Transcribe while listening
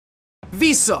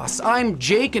Vsauce, I'm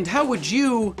Jake, and how would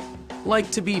you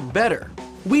like to be better?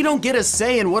 We don't get a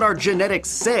say in what our genetics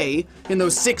say in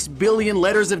those 6 billion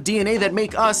letters of DNA that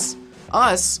make us,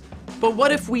 but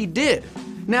what if we did?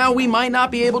 Now, we might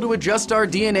not be able to adjust our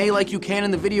DNA like you can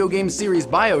in the video game series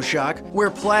BioShock,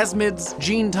 where plasmids,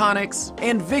 gene tonics,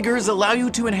 and vigors allow you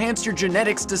to enhance your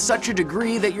genetics to such a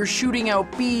degree that you're shooting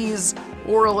out bees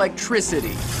or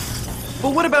electricity.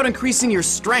 But what about increasing your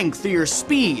strength or your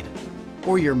speed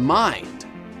or your mind?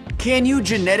 Can you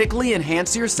genetically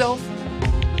enhance yourself?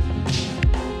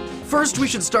 First, we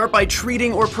should start by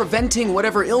treating or preventing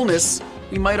whatever illness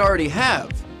we might already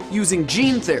have using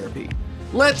gene therapy.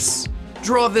 Let's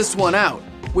draw this one out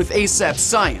with ASAP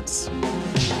science.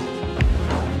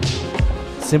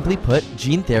 Simply put,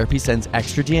 gene therapy sends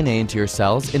extra DNA into your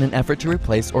cells in an effort to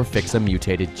replace or fix a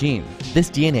mutated gene. This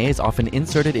DNA is often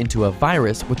inserted into a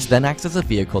virus, which then acts as a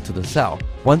vehicle to the cell.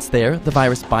 Once there, the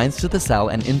virus binds to the cell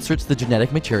and inserts the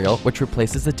genetic material, which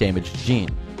replaces the damaged gene.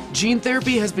 Gene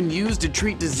therapy has been used to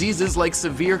treat diseases like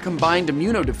severe combined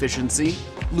immunodeficiency,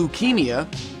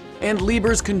 leukemia, and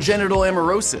Leber's congenital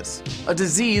amaurosis, a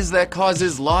disease that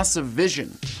causes loss of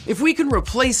vision. If we can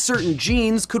replace certain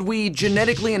genes, could we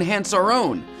genetically enhance our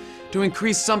own to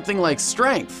increase something like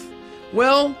strength?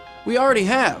 Well, we already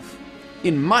have,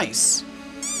 in mice.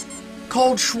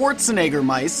 Called Schwarzenegger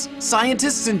mice,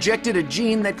 scientists injected a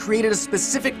gene that created a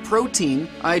specific protein,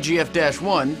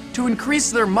 IGF-1, to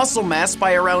increase their muscle mass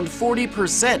by around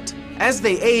 40%. As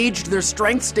they aged, their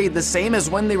strength stayed the same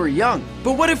as when they were young.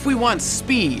 But what if we want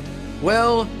speed?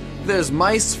 Well, there's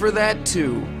mice for that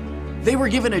too. They were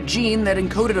given a gene that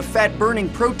encoded a fat-burning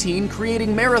protein,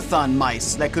 creating marathon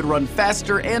mice that could run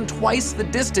faster and twice the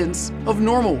distance of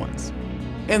normal ones.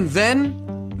 And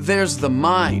then there's the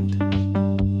mind.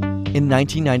 In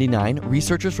 1999,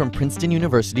 researchers from Princeton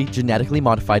University genetically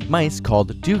modified mice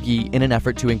called Doogie in an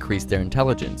effort to increase their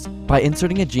intelligence. By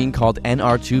inserting a gene called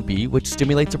NR2B, which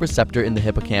stimulates a receptor in the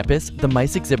hippocampus, the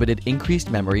mice exhibited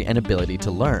increased memory and ability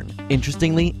to learn.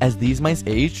 Interestingly, as these mice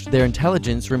aged, their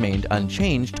intelligence remained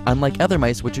unchanged, unlike other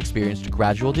mice which experienced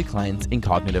gradual declines in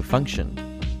cognitive function.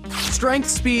 Strength,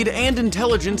 speed, and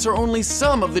intelligence are only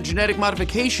some of the genetic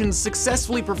modifications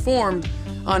successfully performed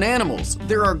on animals.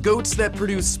 There are goats that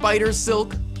produce spider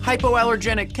silk,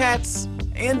 hypoallergenic cats,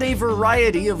 and a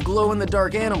variety of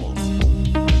glow-in-the-dark animals.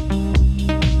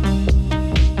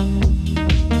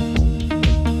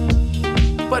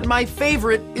 But my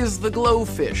favorite is the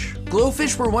glowfish.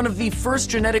 Glowfish were one of the first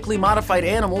genetically modified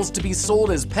animals to be sold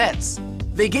as pets.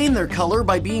 They gain their color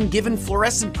by being given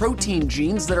fluorescent protein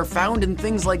genes that are found in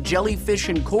things like jellyfish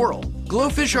and coral.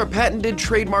 Glowfish are patented,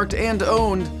 trademarked, and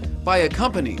owned by a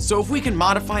company. So if we can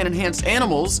modify and enhance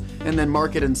animals and then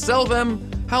market and sell them,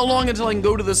 how long until I can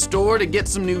go to the store to get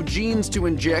some new genes to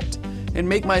inject and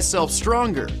make myself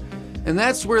stronger? And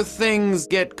that's where things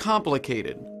get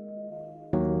complicated.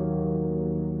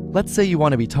 Let's say you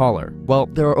want to be taller. Well,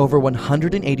 there are over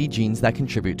 180 genes that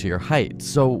contribute to your height,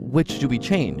 so which do we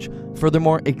change?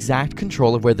 Furthermore, exact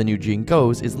control of where the new gene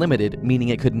goes is limited, meaning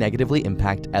it could negatively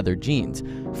impact other genes.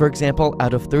 For example,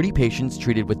 out of 30 patients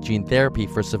treated with gene therapy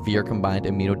for severe combined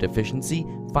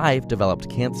immunodeficiency, 5 developed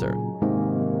cancer.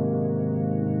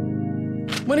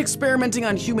 When experimenting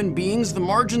on human beings, the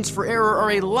margins for error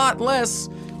are a lot less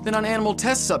than on animal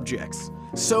test subjects.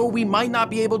 So we might not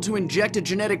be able to inject a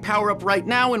genetic power-up right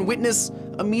now and witness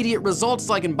immediate results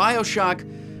like in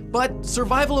BioShock, but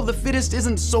survival of the fittest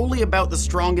isn't solely about the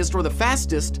strongest or the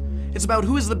fastest, it's about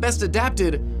who is the best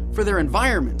adapted for their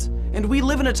environment. And we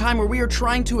live in a time where we are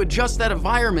trying to adjust that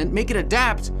environment, make it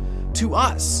adapt to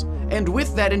us. And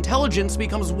with that, intelligence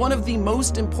becomes one of the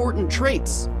most important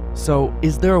traits. So,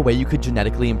 is there a way you could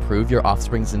genetically improve your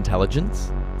offspring's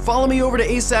intelligence? Follow me over to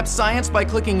ASAP Science by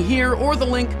clicking here or the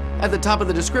link at the top of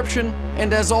the description.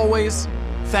 And as always,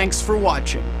 thanks for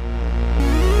watching.